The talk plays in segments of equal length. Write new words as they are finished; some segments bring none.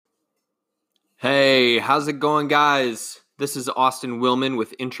Hey, how's it going, guys? This is Austin Willman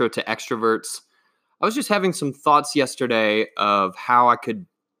with Intro to Extroverts. I was just having some thoughts yesterday of how I could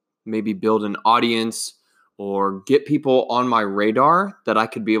maybe build an audience or get people on my radar that I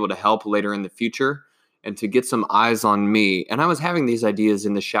could be able to help later in the future and to get some eyes on me. And I was having these ideas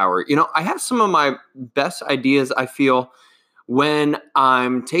in the shower. I have some of my best ideas, I feel, when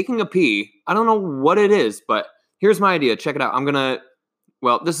I'm taking a pee. I don't know what it is, but here's my idea. Check it out.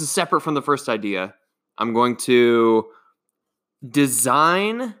 This is separate from the first idea. I'm going to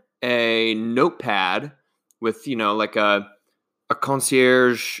design a notepad with, like a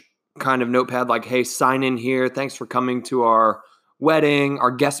concierge kind of notepad, like, hey, sign in here. Thanks for coming to our wedding,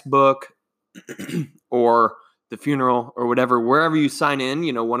 our guest book, or the funeral, or whatever. Wherever you sign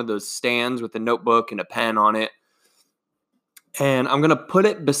in, one of those stands with a notebook and a pen on it. And I'm going to put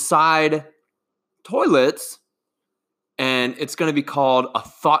it beside toilets. And it's going to be called a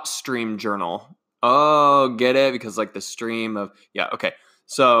thought stream journal. Oh, get it? Because like the stream of, yeah, okay.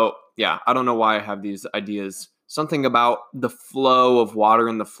 So yeah, I don't know why I have these ideas. Something about the flow of water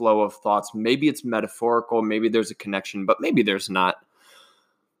and the flow of thoughts. Maybe it's metaphorical. Maybe there's a connection, but maybe there's not.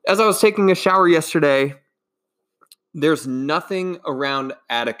 As I was taking a shower yesterday, there's nothing around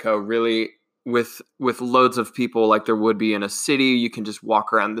Attica really with loads of people like there would be in a city. You can just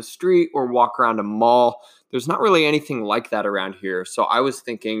walk around the street or walk around a mall. There's not really anything like that around here. So I was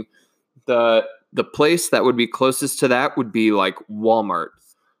thinking the place that would be closest to that would be like Walmart.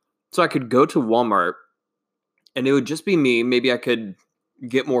 So I could go to Walmart and it would just be me. Maybe I could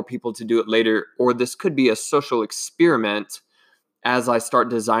get more people to do it later, or this could be a social experiment as I start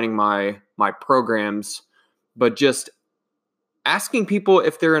designing my programs, but just asking people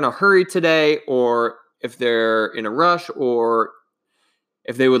if they're in a hurry today, or if they're in a rush, or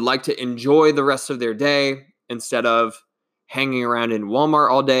if they would like to enjoy the rest of their day instead of hanging around in Walmart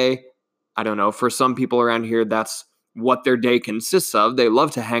all day. I don't know. For some people around here, that's what their day consists of. They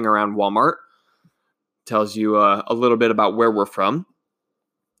love to hang around Walmart. Tells you a little bit about where we're from.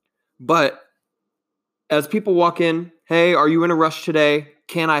 But as people walk in, hey, are you in a rush today?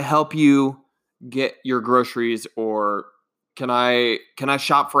 Can I help you get your groceries? Or can I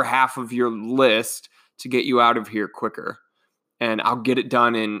shop for half of your list to get you out of here quicker? And I'll get it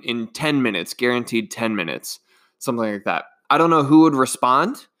done in 10 minutes, guaranteed 10 minutes, something like that. I don't know who would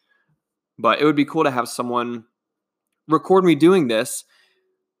respond, but it would be cool to have someone record me doing this.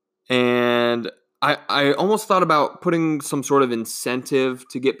 And I almost thought about putting some sort of incentive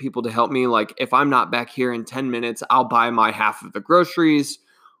to get people to help me. Like, if I'm not back here in 10 minutes, I'll buy my half of the groceries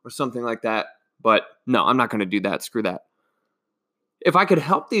or something like that. But no, I'm not going to do that. Screw that. If I could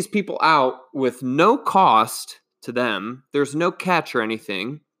help these people out with no cost to them, there's no catch or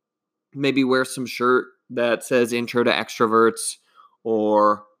anything. Maybe wear some shirt that says Intro to Extroverts,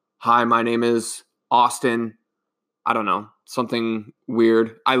 or hi, my name is Austin. I don't know, something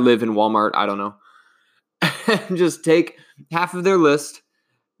weird. I live in Walmart. I don't know. Just take half of their list,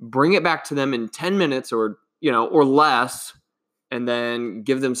 bring it back to them in 10 minutes or less, and then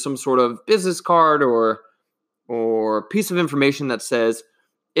give them some sort of business card or piece of information that says,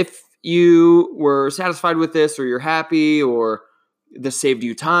 if you were satisfied with this, or you're happy, or this saved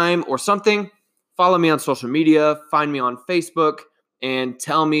you time or something, follow me on social media, find me on Facebook, and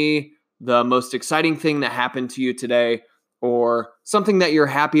tell me the most exciting thing that happened to you today, or something that you're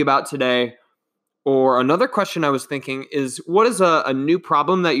happy about today. Or another question I was thinking is, what is a new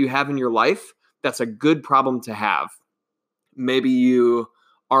problem that you have in your life that's a good problem to have? Maybe you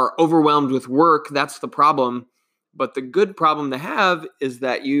are overwhelmed with work. That's the problem. But the good problem to have is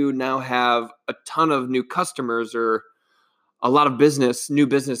that you now have a ton of new customers, or a lot of new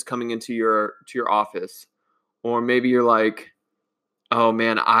business coming into your office. Or maybe you're like, oh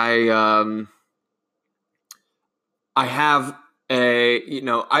man, I have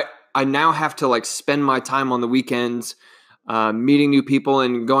I now have to like spend my time on the weekends meeting new people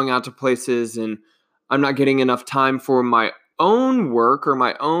and going out to places, and I'm not getting enough time for my own work or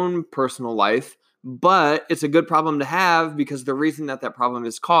my own personal life. But it's a good problem to have, because the reason that problem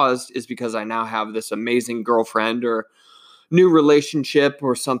is caused is because I now have this amazing girlfriend or new relationship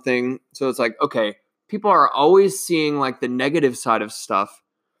or something. So it's like, okay, people are always seeing like the negative side of stuff,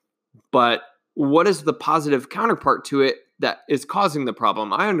 but what is the positive counterpart to it that is causing the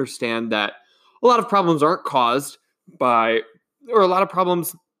problem? I understand that a lot of problems aren't caused by, or a lot of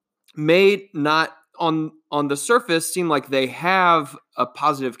problems may not on the surface seem like they have a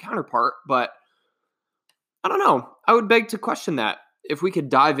positive counterpart, but I don't know. I would beg to question that. If we could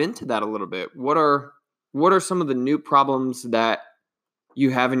dive into that a little bit, what are some of the new problems that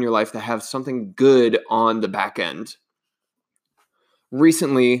you have in your life that have something good on the back end?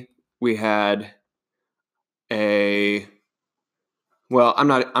 Recently, We had I'm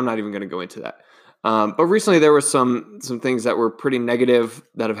not even going to go into that. But recently there were some things that were pretty negative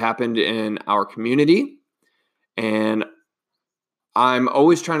that have happened in our community, and I'm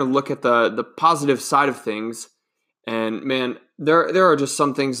always trying to look at the positive side of things. And man, there are just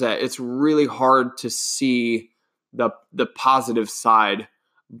some things that it's really hard to see the positive side.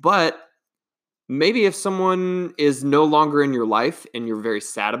 But maybe if someone is no longer in your life and you're very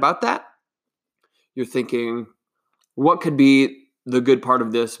sad about that, you're thinking, what could be the good part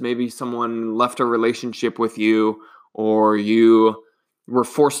of this? Maybe someone left a relationship with you, or you were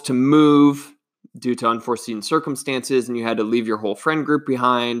forced to move due to unforeseen circumstances and you had to leave your whole friend group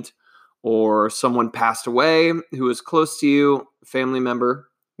behind, or someone passed away who was close to you, family member,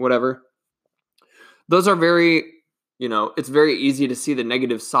 whatever. Those are it's very easy to see the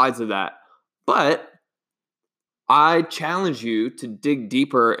negative sides of that. But I challenge you to dig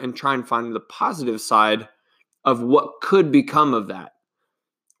deeper and try and find the positive side of what could become of that.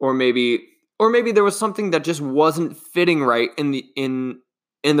 Or maybe there was something that just wasn't fitting right in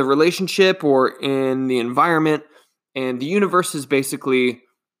the relationship or in the environment, and the universe is basically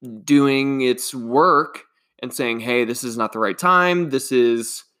doing its work and saying, hey, this is not the right time. This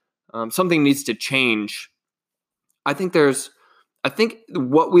is something needs to change. I think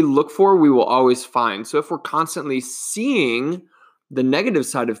what we look for, we will always find. So if we're constantly seeing the negative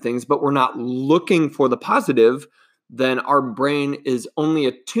side of things, but we're not looking for the positive, then our brain is only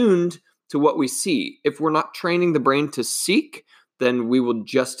attuned to what we see. If we're not training the brain to seek, then we will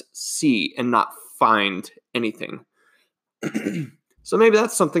just see and not find anything. So maybe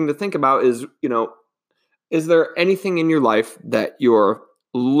that's something to think about is there anything in your life that you're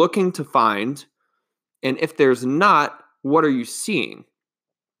looking to find? And if there's not, what are you seeing?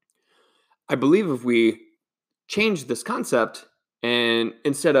 I believe if we change this concept, and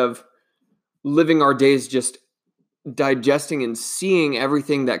instead of living our days just digesting and seeing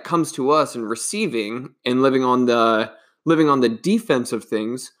everything that comes to us and receiving and living on the defense of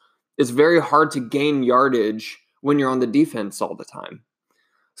things, it's very hard to gain yardage when you're on the defense all the time.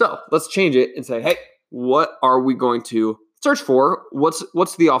 So let's change it and say, hey, what are we going to search for?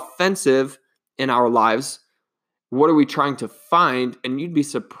 What's the offensive in our lives? What are we trying to find? And you'd be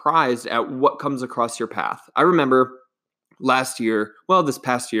surprised at what comes across your path. I remember this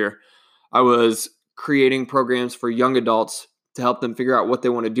past year, I was creating programs for young adults to help them figure out what they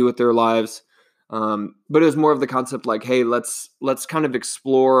want to do with their lives. But it was more of the concept like, hey, let's kind of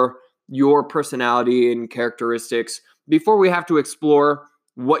explore your personality and characteristics before we have to explore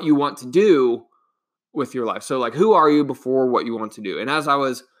what you want to do with your life. So like, who are you before what you want to do? And as I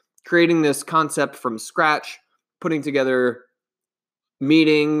was creating this concept from scratch, putting together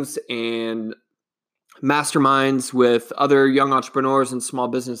meetings and masterminds with other young entrepreneurs and small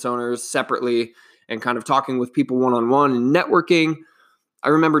business owners separately, and kind of talking with people one-on-one and networking, I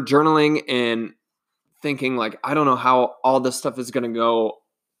remember journaling and thinking like, I don't know how all this stuff is going to go,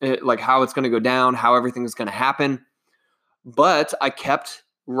 like how it's going to go down, how everything is going to happen. But I kept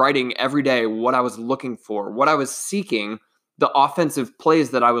writing every day what I was looking for, what I was seeking, the offensive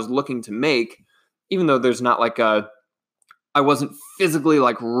plays that I was looking to make, even though there's not I wasn't physically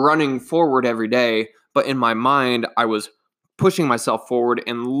like running forward every day, but in my mind, I was pushing myself forward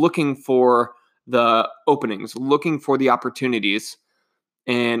and looking for the openings, looking for the opportunities.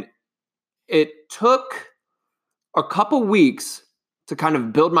 And it took a couple weeks to kind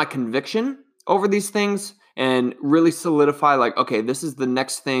of build my conviction over these things and really solidify like, okay, this is the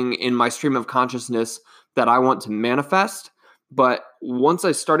next thing in my stream of consciousness that I want to manifest. But once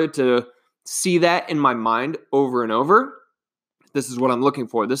I started to see that in my mind over and over, this is what I'm looking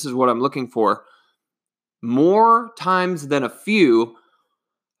for. This is what I'm looking for. More times than a few,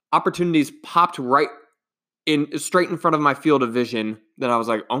 opportunities popped straight in front of my field of vision that I was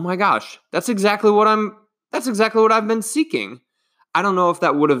like, oh my gosh, that's exactly what I've been seeking. I don't know if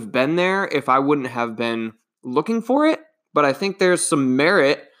that would have been there if I wouldn't have been looking for it, but I think there's some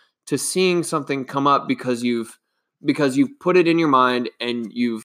merit to seeing something come up because you've put it in your mind and you've